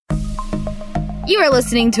You are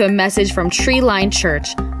listening to a message from Tree Line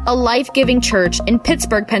Church, a life-giving church in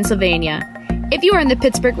Pittsburgh, Pennsylvania. If you are in the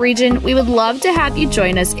Pittsburgh region, we would love to have you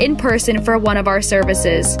join us in person for one of our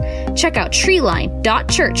services. Check out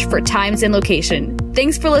treeline.church for times and location.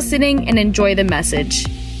 Thanks for listening and enjoy the message.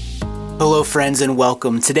 Hello, friends, and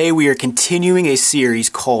welcome. Today we are continuing a series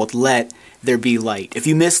called Let There Be Light. If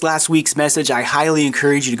you missed last week's message, I highly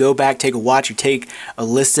encourage you to go back, take a watch, or take a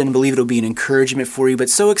listen. I believe it'll be an encouragement for you.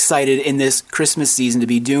 But so excited in this Christmas season to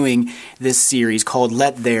be doing this series called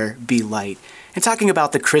Let There Be Light. And talking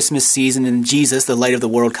about the Christmas season and Jesus, the light of the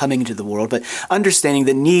world, coming into the world, but understanding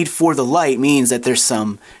the need for the light means that there's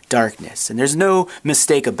some darkness. And there's no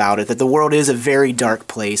mistake about it, that the world is a very dark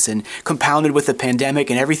place, and compounded with the pandemic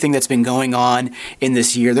and everything that's been going on in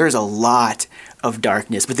this year, there's a lot of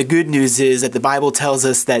darkness. But the good news is that the Bible tells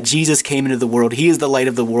us that Jesus came into the world. He is the light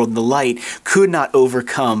of the world, and the light could not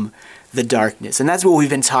overcome the darkness. And that's what we've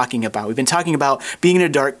been talking about. We've been talking about being in a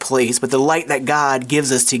dark place, but the light that God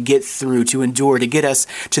gives us to get through, to endure, to get us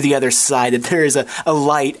to the other side, that there is a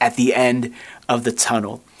light at the end of the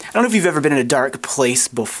tunnel. I don't know if you've ever been in a dark place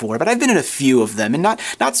before, but I've been in a few of them. And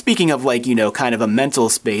not speaking of kind of a mental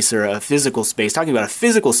space or a physical space, talking about a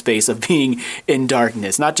physical space of being in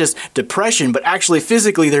darkness. Not just depression, but actually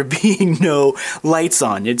physically there being no lights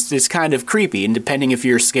on. It's kind of creepy. And depending if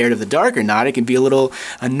you're scared of the dark or not, it can be a little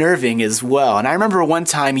unnerving as well. And I remember one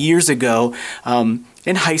time years ago,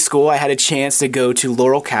 in high school, I had a chance to go to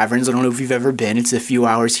Laurel Caverns. I don't know if you've ever been. It's a few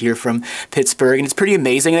hours here from Pittsburgh, and it's pretty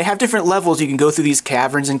amazing. They have different levels. You can go through these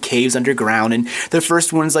caverns and caves underground, and the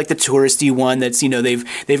first one's like the touristy one that's,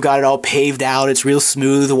 they've got it all paved out. It's real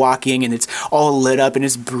smooth walking, and it's all lit up, and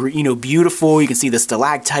it's, beautiful. You can see the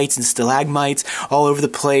stalactites and stalagmites all over the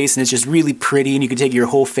place, and it's just really pretty, and you can take your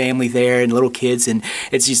whole family there and little kids, and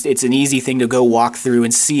it's an easy thing to go walk through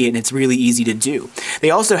and see it, and it's really easy to do. They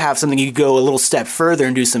also have something you could go a little step further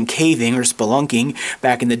and do some caving or spelunking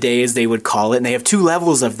back in the day, as they would call it. And they have two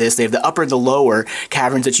levels of this. They have the upper and the lower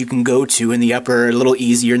caverns that you can go to, and the upper are a little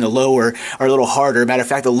easier and the lower are a little harder. Matter of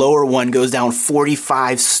fact, the lower one goes down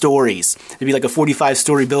 45 stories. It'd be like a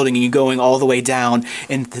 45-story building, and you're going all the way down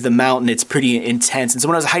into the mountain. It's pretty intense. And so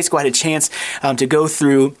when I was in high school, I had a chance to go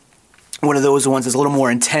through one of those ones is a little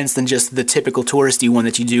more intense than just the typical touristy one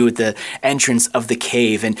that you do at the entrance of the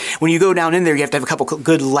cave. And when you go down in there, you have to have a couple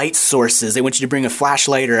good light sources. They want you to bring a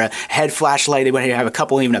flashlight or a head flashlight. They want you to have a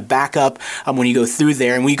couple, even a backup when you go through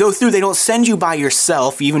there. And when you go through, they don't send you by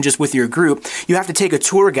yourself, even just with your group. You have to take a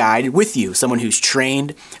tour guide with you, someone who's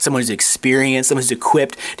trained, someone who's experienced, someone who's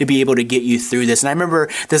equipped to be able to get you through this. And I remember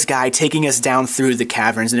this guy taking us down through the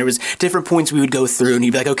caverns, and there was different points we would go through, and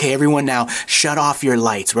he'd be like, okay, everyone now shut off your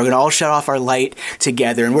lights. We're going to all shut off our light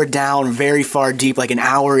together, and we're down very far deep, like an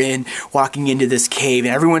hour in, walking into this cave,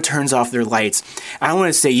 and everyone turns off their lights. I want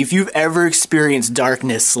to say, if you've ever experienced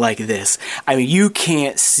darkness like this, I mean, you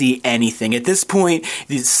can't see anything. At this point,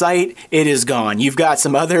 the sight, it is gone. You got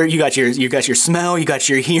your smell, you got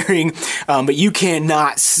your hearing, but you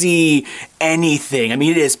cannot see anything. I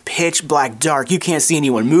mean, it is pitch black dark. You can't see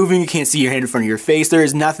anyone moving. You can't see your hand in front of your face. There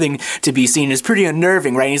is nothing to be seen. It's pretty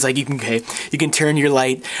unnerving, right? And he's like, you can turn your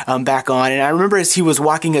light back on. And I remember as he was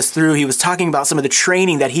walking us through, he was talking about some of the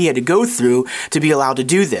training that he had to go through to be allowed to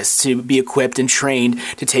do this, to be equipped and trained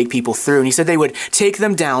to take people through. And he said they would take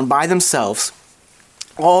them down by themselves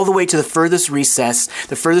all the way to the furthest recess,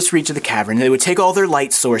 the furthest reach of the cavern. They would take all their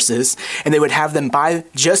light sources, and they would have them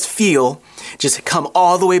just come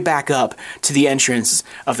all the way back up to the entrance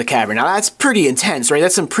of the cavern. Now, that's pretty intense, right?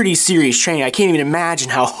 That's some pretty serious training. I can't even imagine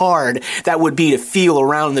how hard that would be to feel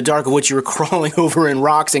around in the dark of what you were crawling over in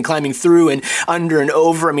rocks and climbing through and under and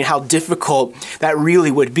over. I mean, how difficult that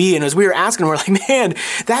really would be. And as we were asking, we're like, man,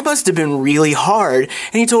 that must have been really hard.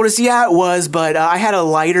 And he told us, yeah, it was, but I had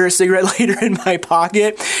a cigarette lighter in my pocket.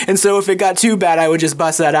 And so if it got too bad, I would just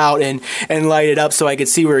bust that out and light it up so I could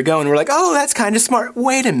see where we're going. We're like, oh, that's kind of smart.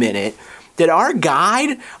 Wait a minute. Did our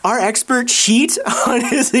guide, our expert, cheat on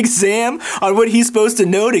his exam on what he's supposed to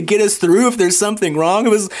know to get us through if there's something wrong? It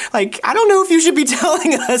was like, I don't know if you should be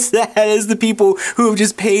telling us that as the people who have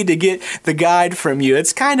just paid to get the guide from you.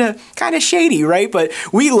 It's kind of shady, right? But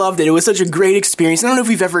we loved it. It was such a great experience. I don't know if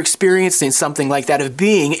we've ever experienced something like that, of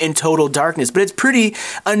being in total darkness, but it's pretty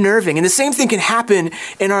unnerving. And the same thing can happen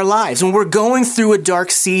in our lives when we're going through a dark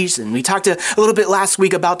season. We talked a little bit last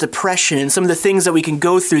week about depression and some of the things that we can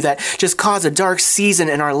go through that just cause a dark season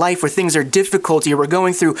in our life where things are difficult, or we're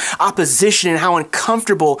going through opposition, and how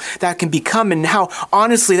uncomfortable that can become, and how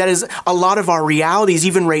honestly that is a lot of our realities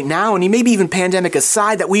even right now, and maybe even pandemic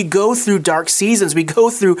aside, that we go through dark seasons, we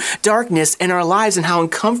go through darkness in our lives, and how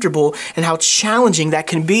uncomfortable and how challenging that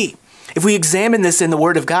can be. If we examine this in the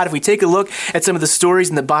Word of God, if we take a look at some of the stories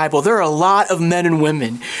in the Bible, there are a lot of men and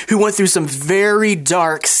women who went through some very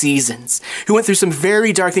dark seasons, who went through some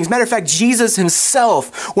very dark things. Matter of fact, Jesus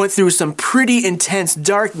himself went through some pretty intense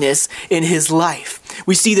darkness in his life.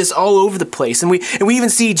 We see this all over the place. And we even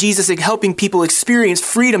see Jesus helping people experience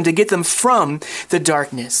freedom to get them from the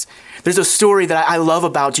darkness. There's a story that I love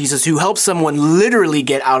about Jesus who helped someone literally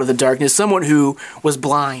get out of the darkness, someone who was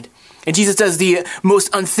blind. And Jesus does the most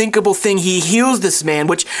unthinkable thing. He heals this man,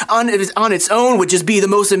 which on its own would just be the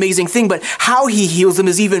most amazing thing. But how he heals him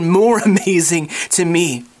is even more amazing to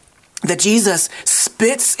me. That Jesus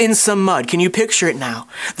spits in some mud. Can you picture it now?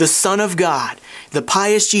 The Son of God, the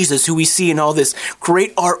pious Jesus who we see in all this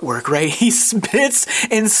great artwork, right? He spits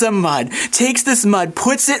in some mud, takes this mud,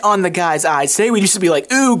 puts it on the guy's eyes. Today we used to be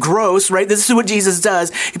like, ooh, gross, right? This is what Jesus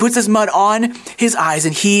does. He puts this mud on his eyes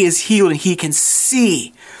and he is healed and he can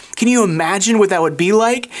see. Can you imagine what that would be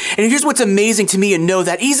like? And here's what's amazing to me, and know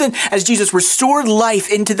that even as Jesus restored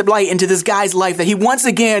life into the light, into this guy's life, that he once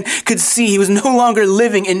again could see, he was no longer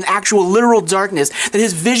living in actual literal darkness, that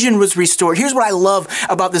his vision was restored. Here's what I love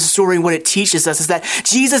about this story and what it teaches us is that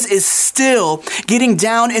Jesus is still getting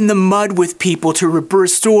down in the mud with people to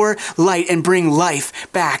restore light and bring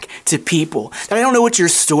life back to people. That I don't know what your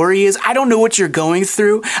story is. I don't know what you're going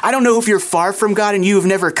through. I don't know if you're far from God and you have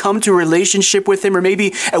never come to a relationship with him, or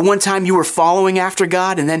maybe at one time you were following after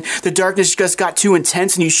God and then the darkness just got too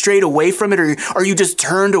intense and you strayed away from it, or you just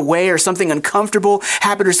turned away, or something uncomfortable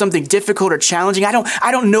happened, or something difficult or challenging. I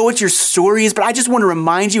don't know what your story is, but I just want to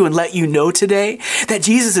remind you and let you know today that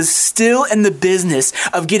Jesus is still in the business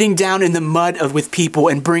of getting down in the mud with people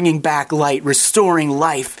and bringing back light, restoring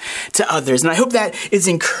life to others. And I hope that is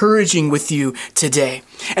encouraging with you today.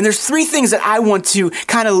 And there's three things that I want to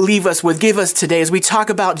kind of leave us with, give us today as we talk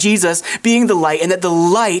about Jesus being the light, and that the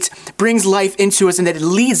light brings life into us and that it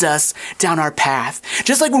leads us down our path.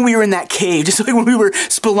 Just like when we were in that cave, just like when we were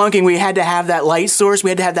spelunking, we had to have that light source,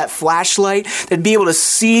 we had to have that flashlight that'd be able to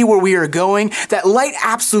see where we are going. That light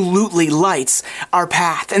absolutely lights our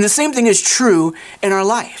path. And the same thing is true in our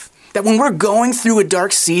life. That when we're going through a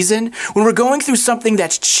dark season, when we're going through something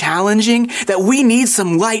that's challenging, that we need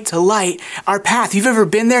some light to light our path. You've ever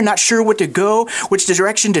been there, not sure what to go, which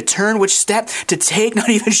direction to turn, which step to take, not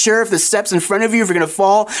even sure if the steps in front of you, if you're going to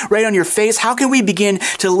fall right on your face? How can we begin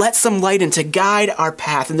to let some light in to guide our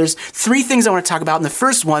path? And there's three things I want to talk about. And the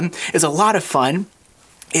first one is a lot of fun.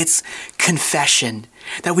 It's confession.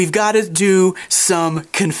 That we've got to do some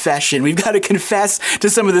confession. We've got to confess to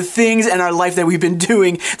some of the things in our life that we've been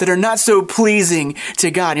doing that are not so pleasing to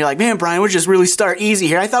God. And you're like, man, Brian, we'll just really start easy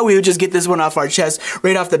here. I thought we would just get this one off our chest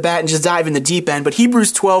right off the bat and just dive in the deep end. But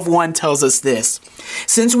Hebrews 12:1 tells us this.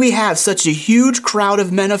 Since we have such a huge crowd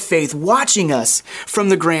of men of faith watching us from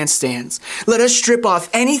the grandstands, let us strip off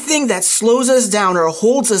anything that slows us down or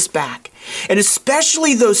holds us back. And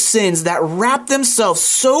especially those sins that wrap themselves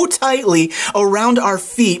so tightly around our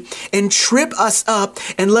feet and trip us up,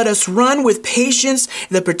 and let us run with patience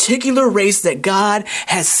the particular race that God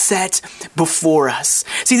has set before us.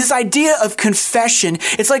 See, this idea of confession,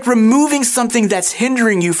 it's like removing something that's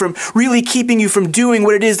hindering you from really keeping you from doing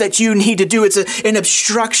what it is that you need to do. It's an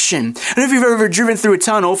obstruction. I don't know if you've ever driven through a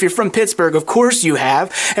tunnel. If you're from Pittsburgh, of course you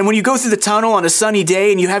have. And when you go through the tunnel on a sunny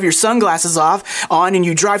day and you have your sunglasses on and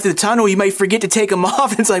you drive through the tunnel, you might forget to take them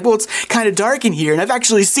off. It's like, well, it's kind of dark in here. And I've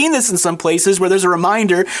actually seen this in some places where there's a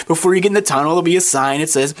reminder before you get in the tunnel, there'll be a sign. It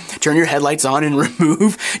says, turn your headlights on and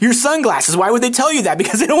remove your sunglasses. Why would they tell you that?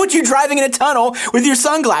 Because they don't want you driving in a tunnel with your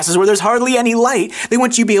sunglasses where there's hardly any light. They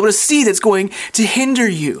want you to be able to see that's going to hinder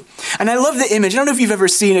you. And I love the image. I don't know if you've ever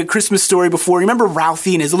seen A Christmas Story before. You remember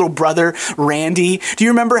Ralphie and his little brother, Randy? Do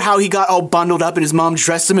you remember how he got all bundled up and his mom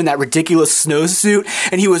dressed him in that ridiculous snowsuit?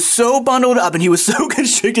 And he was so bundled up and he was so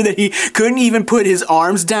constricted that he couldn't even put his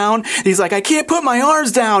arms down. He's like, I can't put my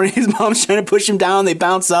arms down. And his mom's trying to push him down. They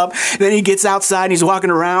bounce up. And then he gets outside and he's walking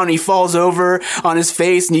around and he falls over on his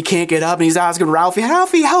face and he can't get up. And he's asking Ralphie,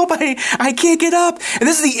 help, I can't get up. And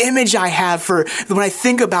this is the image I have for when I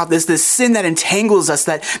think about this sin that entangles us,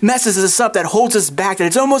 that messes us up, that holds us back, that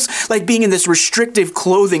it's almost like being in this restrictive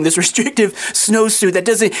clothing, this restrictive snowsuit that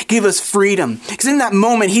doesn't give us freedom. Because in that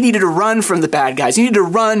moment, he needed to run from the bad guys. He needed to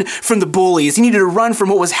run from the bullies. He needed to run from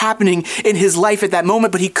what was happening in his life at that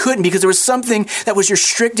moment, but he couldn't because there was something that was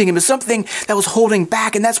restricting him. It was something that was holding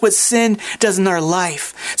back, and that's what sin does in our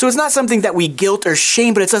life. So it's not something that we guilt or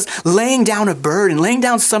shame, but it's us laying down a burden, laying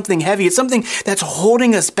down something heavy. It's something that's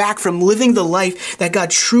holding us back from living the life that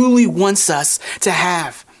God truly wants us to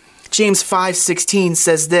have. James 5:16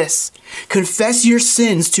 says this, confess your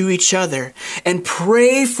sins to each other and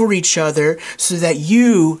pray for each other so that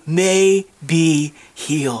you may be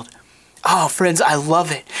healed. Oh, friends, I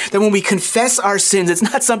love it. That when we confess our sins, it's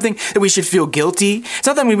not something that we should feel guilty. It's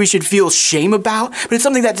not something we should feel shame about, but it's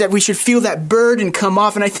something that we should feel that burden come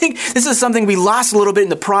off. And I think this is something we lost a little bit in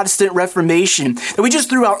the Protestant Reformation, that we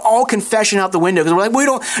just threw out all confession out the window because we're like, we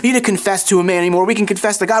don't need to confess to a man anymore. We can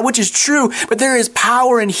confess to God, which is true, but there is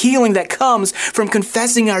power and healing that comes from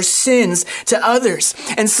confessing our sins to others.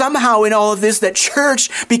 And somehow in all of this, that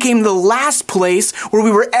church became the last place where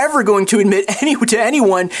we were ever going to admit to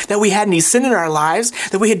anyone that we had any sin in our lives,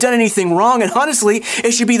 that we had done anything wrong. And honestly,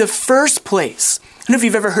 it should be the first place. I don't know if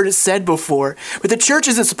you've ever heard it said before, but the church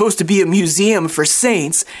isn't supposed to be a museum for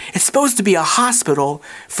saints. It's supposed to be a hospital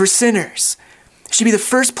for sinners. It should be the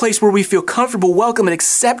first place where we feel comfortable, welcome, and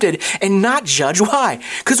accepted, and not judged. Why?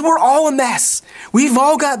 Because we're all a mess. We've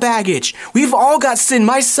all got baggage. We've all got sin,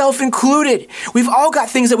 myself included. We've all got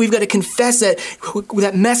things that we've got to confess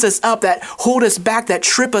that mess us up, that hold us back, that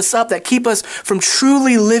trip us up, that keep us from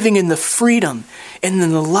truly living in the freedom and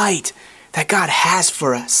in the light that God has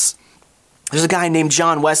for us. There's a guy named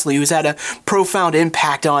John Wesley who's had a profound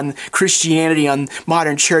impact on Christianity, on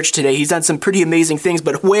modern church today. He's done some pretty amazing things,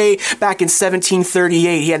 but way back in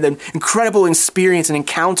 1738, he had an incredible experience and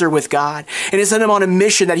encounter with God. And it sent him on a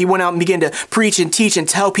mission that he went out and began to preach and teach and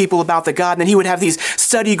tell people about the God. And then he would have these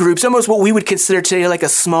study groups, almost what we would consider today like a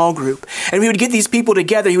small group. And we would get these people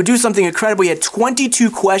together. He would do something incredible. He had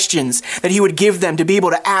 22 questions that he would give them to be able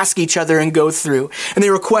to ask each other and go through. And they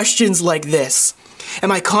were questions like this. Am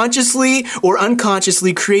I consciously or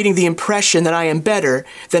unconsciously creating the impression that I am better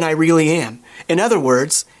than I really am? In other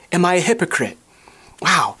words, am I a hypocrite?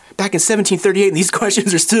 Wow, back in 1738, and these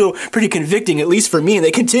questions are still pretty convicting, at least for me, and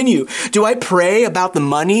they continue. Do I pray about the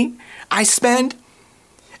money I spend?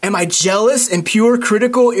 Am I jealous, impure,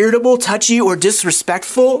 critical, irritable, touchy, or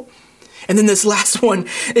disrespectful? And then this last one,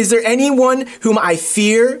 is there anyone whom I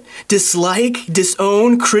fear, dislike,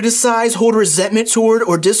 disown, criticize, hold resentment toward,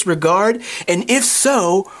 or disregard? And if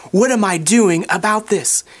so, what am I doing about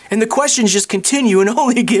this? And the questions just continue and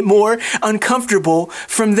only get more uncomfortable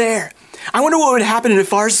from there. I wonder what would happen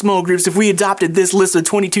if our small groups, if we adopted this list of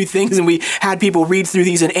 22 things and we had people read through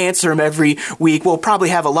these and answer them every week. We'll probably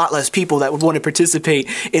have a lot less people that would want to participate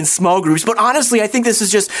in small groups. But honestly, I think this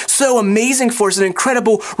is just so amazing for us, an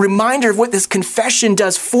incredible reminder of what this confession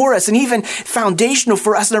does for us, and even foundational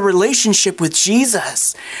for us in our relationship with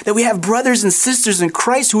Jesus. That we have brothers and sisters in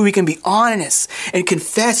Christ who we can be honest and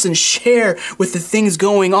confess and share with the things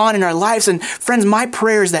going on in our lives. And friends, my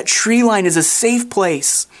prayer is that Treeline is a safe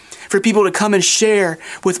place for people to come and share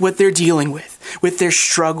with what they're dealing with their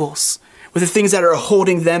struggles, with the things that are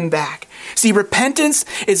holding them back. See, repentance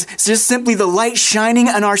is just simply the light shining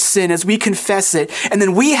on our sin as we confess it, and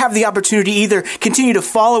then we have the opportunity to either continue to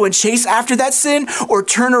follow and chase after that sin or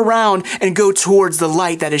turn around and go towards the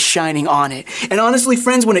light that is shining on it. And honestly,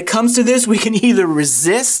 friends, when it comes to this, we can either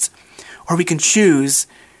resist or we can choose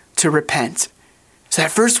to repent. So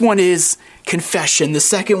that first one is confession. The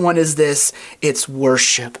second one is this, it's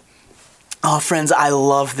worship. Oh, friends, I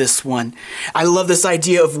love this one. I love this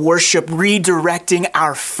idea of worship redirecting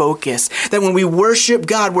our focus. That when we worship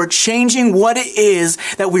God, we're changing what it is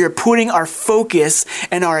that we are putting our focus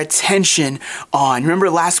and our attention on. Remember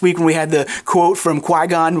last week when we had the quote from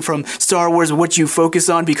Qui-Gon from Star Wars, what you focus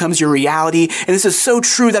on becomes your reality. And this is so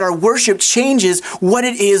true that our worship changes what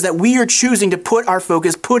it is that we are choosing to put our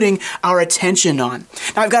focus, putting our attention on.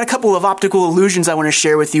 Now, I've got a couple of optical illusions I want to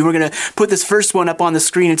share with you. We're going to put this first one up on the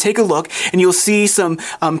screen and take a look. And you'll see some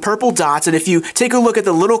purple dots. And if you take a look at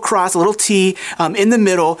the little cross, a little T in the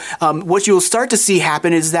middle, what you'll start to see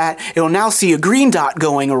happen is that it'll now see a green dot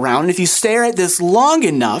going around. And if you stare at this long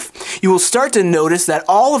enough, you will start to notice that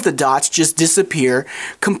all of the dots just disappear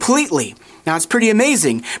completely. Now, it's pretty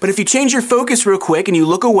amazing, but if you change your focus real quick and you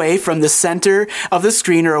look away from the center of the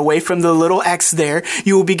screen or away from the little X there,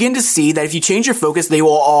 you will begin to see that if you change your focus, they will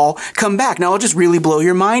all come back. Now, I'll just really blow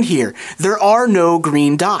your mind here. There are no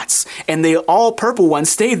green dots, and the all purple ones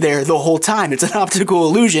stayed there the whole time. It's an optical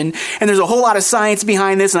illusion, and there's a whole lot of science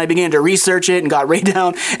behind this, and I began to research it and got right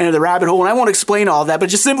down into the rabbit hole, and I won't explain all of that, but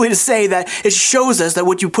just simply to say that it shows us that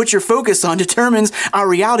what you put your focus on determines our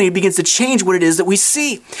reality and begins to change what it is that we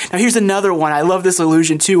see. Now, here's another one. I love this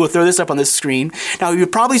illusion too. We'll throw this up on the screen. Now, you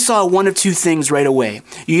probably saw one of two things right away.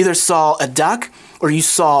 You either saw a duck or you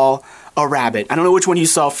saw a rabbit. I don't know which one you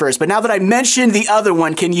saw first, but now that I mentioned the other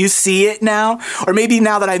one, can you see it now? Or maybe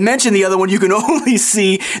now that I mentioned the other one, you can only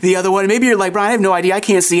see the other one. Maybe you're like, Brian, I have no idea. I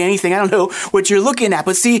can't see anything. I don't know what you're looking at.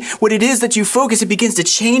 But see, what it is that you focus, it begins to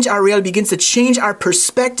change our reality, begins to change our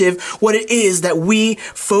perspective, what it is that we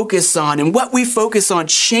focus on. And what we focus on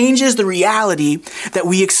changes the reality that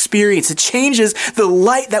we experience. It changes the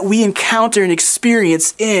light that we encounter and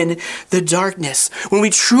experience in the darkness. When we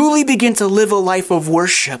truly begin to live a life of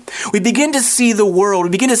worship, we begin to see the world, we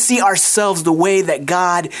begin to see ourselves the way that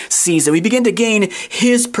God sees it. We begin to gain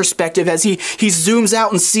his perspective as he zooms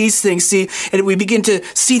out and sees things, and we begin to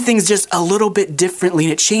see things just a little bit differently,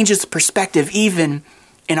 and it changes the perspective even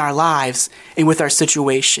in our lives and with our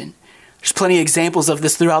situation. There's plenty of examples of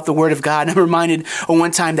this throughout the Word of God. And I'm reminded of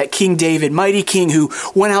one time that King David, mighty king who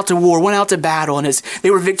went out to war, went out to battle, and as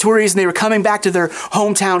they were victorious and they were coming back to their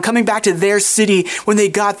hometown, coming back to their city, when they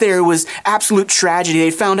got there, it was absolute tragedy.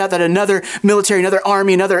 They found out that another military, another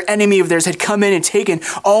army, another enemy of theirs had come in and taken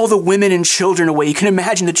all the women and children away. You can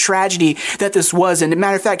imagine the tragedy that this was. And as a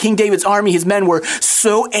matter of fact, King David's army, his men were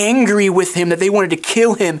so angry with him that they wanted to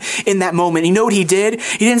kill him in that moment. You know what he did?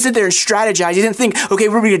 He didn't sit there and strategize. He didn't think, okay,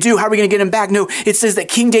 what are we going to do? How are we going to get him back? No, it says that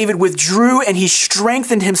King David withdrew and he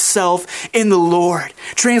strengthened himself in the Lord.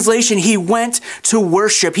 Translation, he went to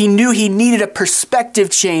worship. He knew he needed a perspective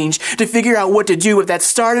change to figure out what to do. But that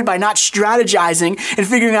started by not strategizing and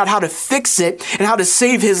figuring out how to fix it and how to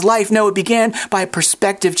save his life. No, it began by a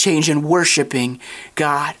perspective change and worshiping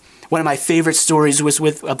God. One of my favorite stories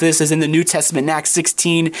of this is in the New Testament, in Acts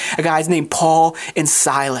 16, a guy's named Paul and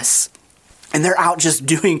Silas. And they're out just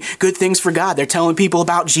doing good things for God. They're telling people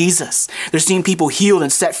about Jesus. They're seeing people healed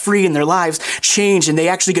and set free and their lives changed. And they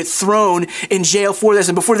actually get thrown in jail for this.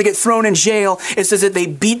 And before they get thrown in jail, it says that they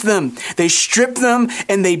beat them. They strip them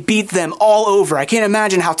and they beat them all over. I can't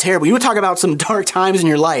imagine how terrible. You would talk about some dark times in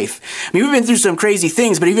your life. I mean, we've been through some crazy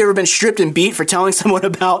things, but have you ever been stripped and beat for telling someone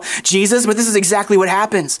about Jesus? But this is exactly what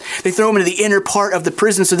happens. They throw them into the inner part of the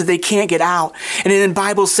prison so that they can't get out. And then the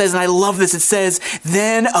Bible says, and I love this, it says,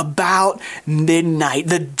 then about midnight,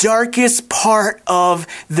 the darkest part of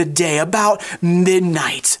the day, about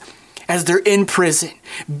midnight, as they're in prison,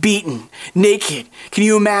 beaten, naked. Can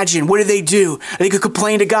you imagine? What do? They could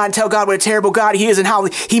complain to God and tell God what a terrible God he is and how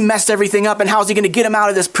he messed everything up and how is he going to get them out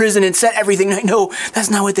of this prison and set everything. No, that's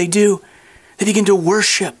not what they do. They begin to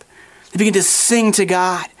worship. They begin to sing to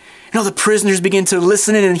God. And all the prisoners begin to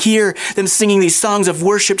listen in and hear them singing these songs of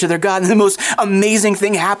worship to their God. And the most amazing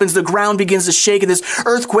thing happens. The ground begins to shake and this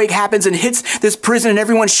earthquake happens and hits this prison and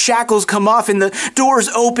everyone's shackles come off and the doors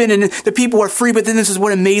open and the people are free. But then this is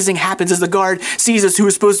what amazing happens as the guard sees us who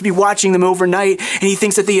is supposed to be watching them overnight. And he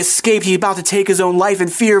thinks that they escaped. He's about to take his own life in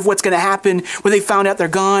fear of what's going to happen when they found out they're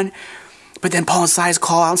gone. But then Paul and Silas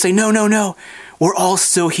call out and say, no. We're all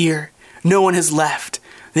still here. No one has left.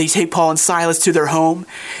 They take Paul and Silas to their home,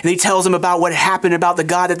 and he tells them about what happened, about the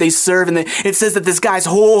God that they serve, and it says that this guy's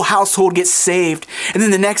whole household gets saved. And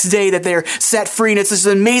then the next day that they're set free, and it's this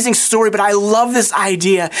amazing story, but I love this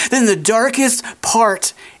idea. Then the darkest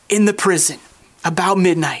part in the prison, about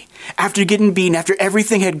midnight, after getting beaten, after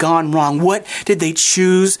everything had gone wrong, what did they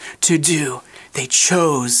choose to do? They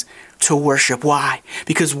chose to worship. Why?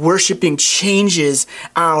 Because worshiping changes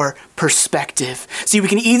our perspective. See, we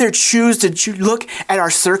can either choose to look at our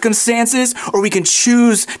circumstances or we can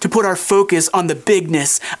choose to put our focus on the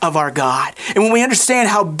bigness of our God. And when we understand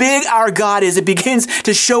how big our God is, it begins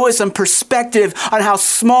to show us some perspective on how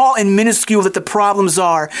small and minuscule that the problems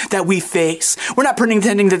are that we face. We're not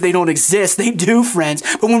pretending that they don't exist. They do, friends.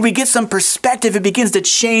 But when we get some perspective, it begins to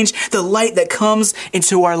change the light that comes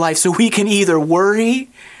into our life. So we can either worry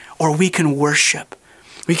or we can worship.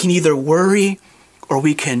 We can either worry or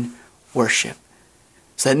we can worship.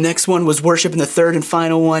 So that next one was worship, and the third and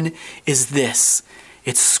final one is this.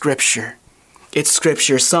 It's Scripture. It's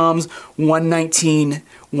Scripture. Psalms 119,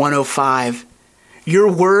 105.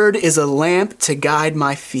 Your word is a lamp to guide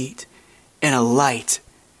my feet and a light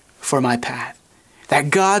for my path.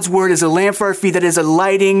 That God's word is a lamp for our feet that is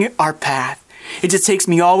lighting our path. It just takes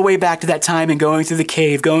me all the way back to that time and going through the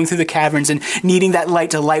cave, going through the caverns and needing that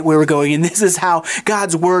light to light where we're going. And this is how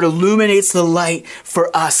God's word illuminates the light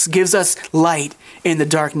for us, gives us light in the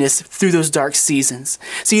darkness through those dark seasons.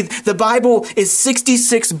 See, the Bible is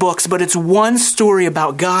 66 books, but it's one story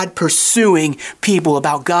about God pursuing people,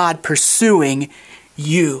 about God pursuing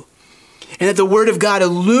you. and that the Word of God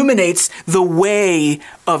illuminates the way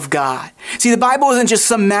of God. See, the Bible isn't just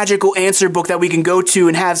some magical answer book that we can go to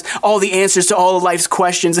and has all the answers to all of life's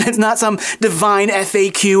questions. It's not some divine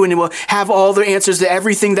FAQ and it will have all the answers to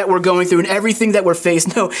everything that we're going through and everything that we're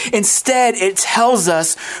faced. No, instead, it tells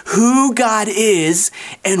us who God is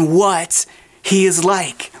and what He is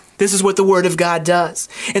like. This is what the Word of God does.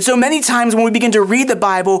 And so many times when we begin to read the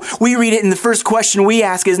Bible, we read it and the first question we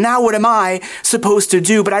ask is, now what am I supposed to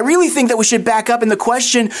do? But I really think that we should back up, and the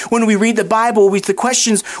question when we read the Bible, the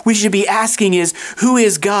questions we should be asking is, who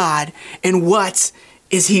is God and what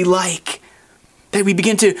is He like? That we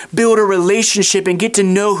begin to build a relationship and get to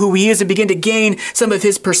know who He is and begin to gain some of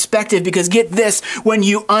His perspective. Because get this, when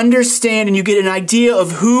you understand and you get an idea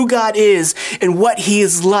of who God is and what He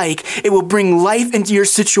is like, it will bring life into your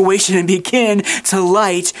situation and begin to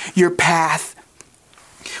light your path.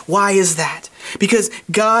 Why is that? Because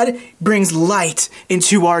God brings light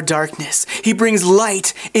into our darkness. He brings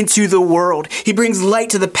light into the world. He brings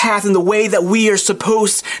light to the path and the way that we are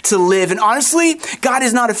supposed to live. And honestly, God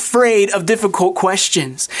is not afraid of difficult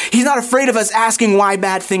questions. He's not afraid of us asking why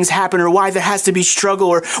bad things happen, or why there has to be struggle,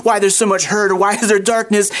 or why there's so much hurt, or why is there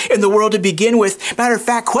darkness in the world to begin with. Matter of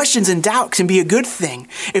fact, questions and doubt can be a good thing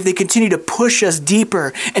if they continue to push us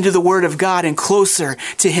deeper into the Word of God and closer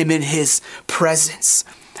to Him in His presence.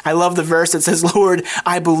 I love the verse that says, Lord,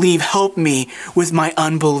 I believe, help me with my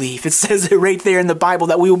unbelief. It says it right there in the Bible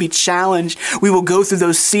that we will be challenged. We will go through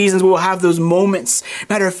those seasons. We will have those moments.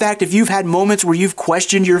 Matter of fact, if you've had moments where you've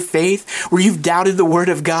questioned your faith, where you've doubted the Word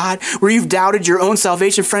of God, where you've doubted your own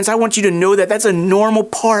salvation, friends, I want you to know that that's a normal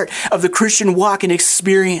part of the Christian walk and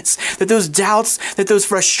experience. That those doubts, that those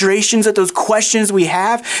frustrations, that those questions we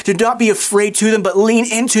have, do not be afraid to them, but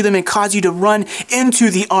lean into them and cause you to run into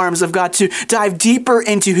the arms of God, to dive deeper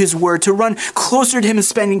into His Word, to run closer to Him and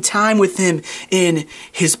spending time with Him in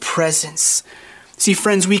His presence. See,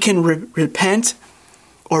 friends, we can repent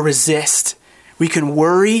or resist. We can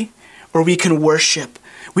worry or we can worship.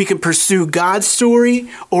 We can pursue God's story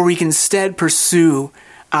or we can instead pursue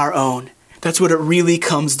our own. That's what it really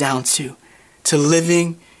comes down to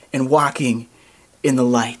living and walking in the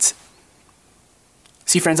light.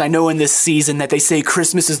 See, friends, I know in this season that they say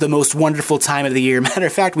Christmas is the most wonderful time of the year. Matter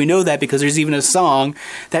of fact, we know that because there's even a song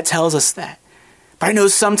that tells us that. But I know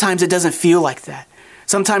sometimes it doesn't feel like that.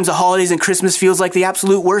 Sometimes the holidays and Christmas feels like the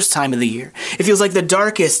absolute worst time of the year. It feels like the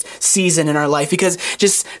darkest season in our life because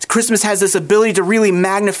just Christmas has this ability to really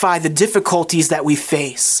magnify the difficulties that we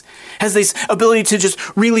face. Has this ability to just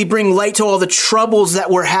really bring light to all the troubles that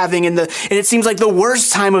we're having, and it seems like the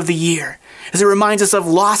worst time of the year. As it reminds us of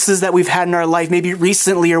losses that we've had in our life, maybe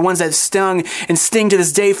recently, or ones that stung and sting to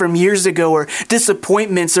this day from years ago, or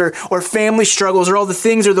disappointments, or family struggles, or all the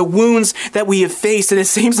things or the wounds that we have faced. And it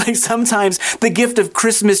seems like sometimes the gift of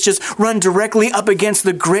Christmas just run directly up against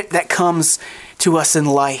the grit that comes to us in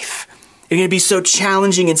life. It's going to be so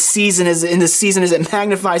challenging in this season as it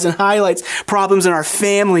magnifies and highlights problems in our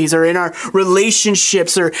families or in our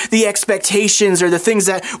relationships or the expectations or the things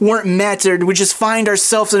that weren't met, or we just find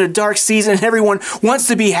ourselves in a dark season and everyone wants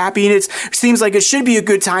to be happy and it seems like it should be a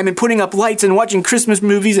good time, and putting up lights and watching Christmas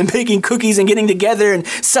movies and baking cookies and getting together and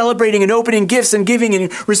celebrating and opening gifts and giving and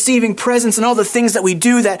receiving presents and all the things that we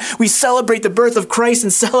do, that we celebrate the birth of Christ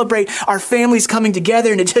and celebrate our families coming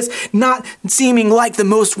together, and it just not seeming like the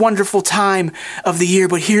most wonderful time of the year.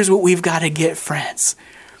 But here's what we've got to get, friends.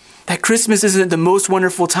 That Christmas isn't the most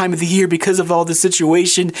wonderful time of the year because of all the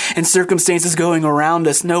situation and circumstances going around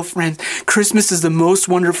us. No, friends, Christmas is the most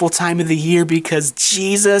wonderful time of the year because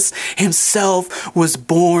Jesus Himself was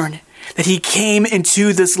born. That He came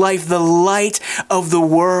into this life, the light of the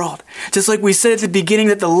world. Just like we said at the beginning,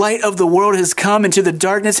 that the light of the world has come into the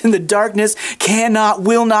darkness, and the darkness cannot,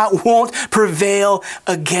 will not, won't prevail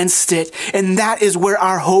against it. And that is where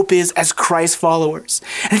our hope is as Christ followers.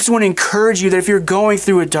 And I just want to encourage you that if you're going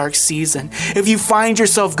through a dark season, if you find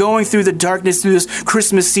yourself going through the darkness through this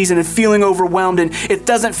Christmas season and feeling overwhelmed, and it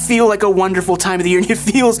doesn't feel like a wonderful time of the year, and it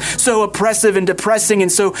feels so oppressive and depressing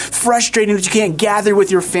and so frustrating that you can't gather with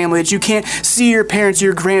your family, that you can't see your parents,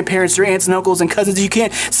 your grandparents, your aunts and uncles and cousins, you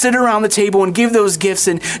can't sit around the table and give those gifts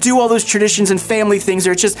and do all those traditions and family things,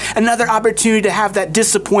 or it's just another opportunity to have that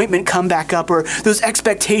disappointment come back up, or those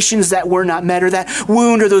expectations that were not met, or that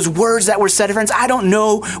wound, or those words that were said. Friends, I don't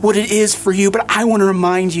know what it is for you, but I want to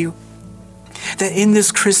remind you that in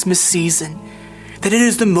this Christmas season, that it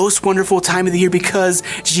is the most wonderful time of the year because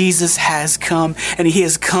Jesus has come, and he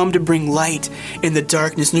has come to bring light in the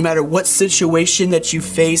darkness. No matter what situation that you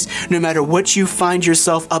face, no matter what you find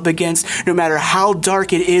yourself up against, no matter how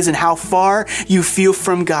dark it is and how far you feel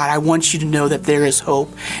from God, I want you to know that there is hope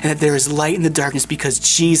and that there is light in the darkness because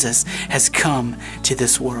Jesus has come to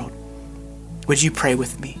this world. Would you pray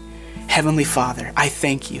with me? Heavenly Father, I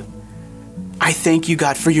thank you. I thank you,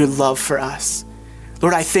 God, for your love for us.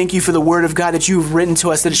 Lord, I thank you for the word of God that you've written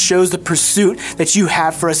to us, that it shows the pursuit that you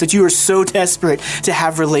have for us, that you are so desperate to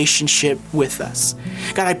have relationship with us.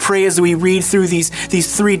 God, I pray as we read through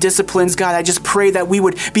these three disciplines, God, I just pray that we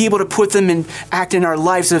would be able to put them in act in our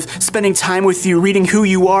lives of spending time with you, reading who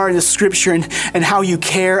you are in the scripture and how you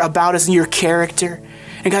care about us and your character.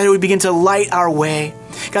 And God, that we begin to light our way.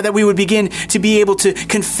 God, that we would begin to be able to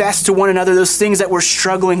confess to one another those things that we're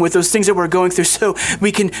struggling with, those things that we're going through, so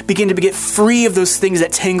we can begin to get free of those things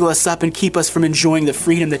that tangle us up and keep us from enjoying the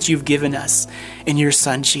freedom that you've given us in your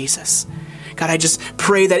Son, Jesus. God, I just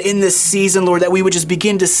pray that in this season, Lord, that we would just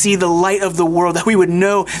begin to see the light of the world, that we would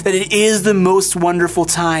know that it is the most wonderful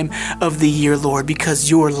time of the year, Lord,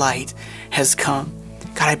 because your light has come.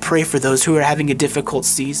 God, I pray for those who are having a difficult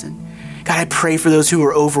season. God, I pray for those who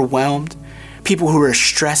are overwhelmed, people who are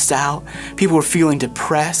stressed out, people who are feeling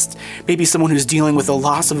depressed, maybe someone who's dealing with the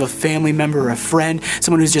loss of a family member or a friend,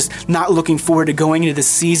 someone who's just not looking forward to going into this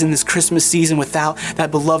season, this Christmas season without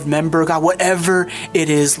that beloved member. God, whatever it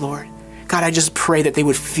is, Lord, God, I just pray that they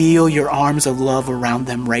would feel your arms of love around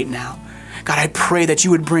them right now. God, I pray that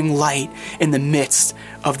you would bring light in the midst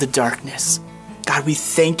of the darkness. God, we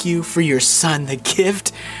thank you for your Son, the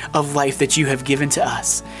gift of life that you have given to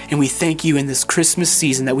us. And we thank you in this Christmas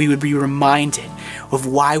season that we would be reminded of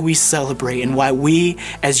why we celebrate and why we,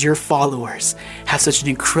 as your followers, have such an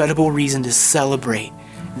incredible reason to celebrate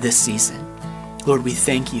this season. Lord, we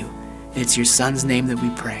thank you. And it's your Son's name that we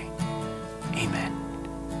pray. Amen.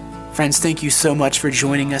 Friends, thank you so much for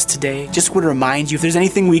joining us today. Just want to remind you, if there's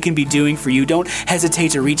anything we can be doing for you, don't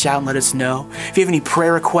hesitate to reach out and let us know. If you have any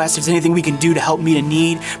prayer requests, if there's anything we can do to help meet a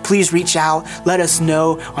need, please reach out. Let us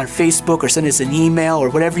know on Facebook or send us an email or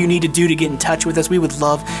whatever you need to do to get in touch with us. We would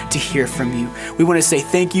love to hear from you. We want to say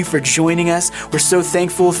thank you for joining us. We're so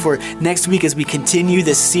thankful for next week as we continue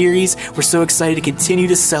this series. We're so excited to continue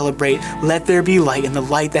to celebrate Let There Be Light and the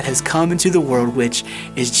light that has come into the world, which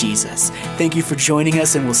is Jesus. Thank you for joining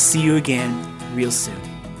us, and we'll see you again real soon.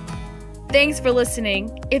 Thanks for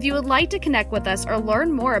listening. If you would like to connect with us or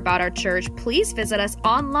learn more about our church, please visit us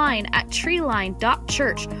online at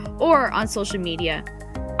treeline.church or on social media.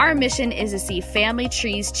 Our mission is to see family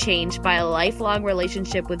trees changed by a lifelong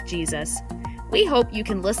relationship with Jesus. We hope you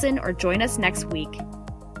can listen or join us next week.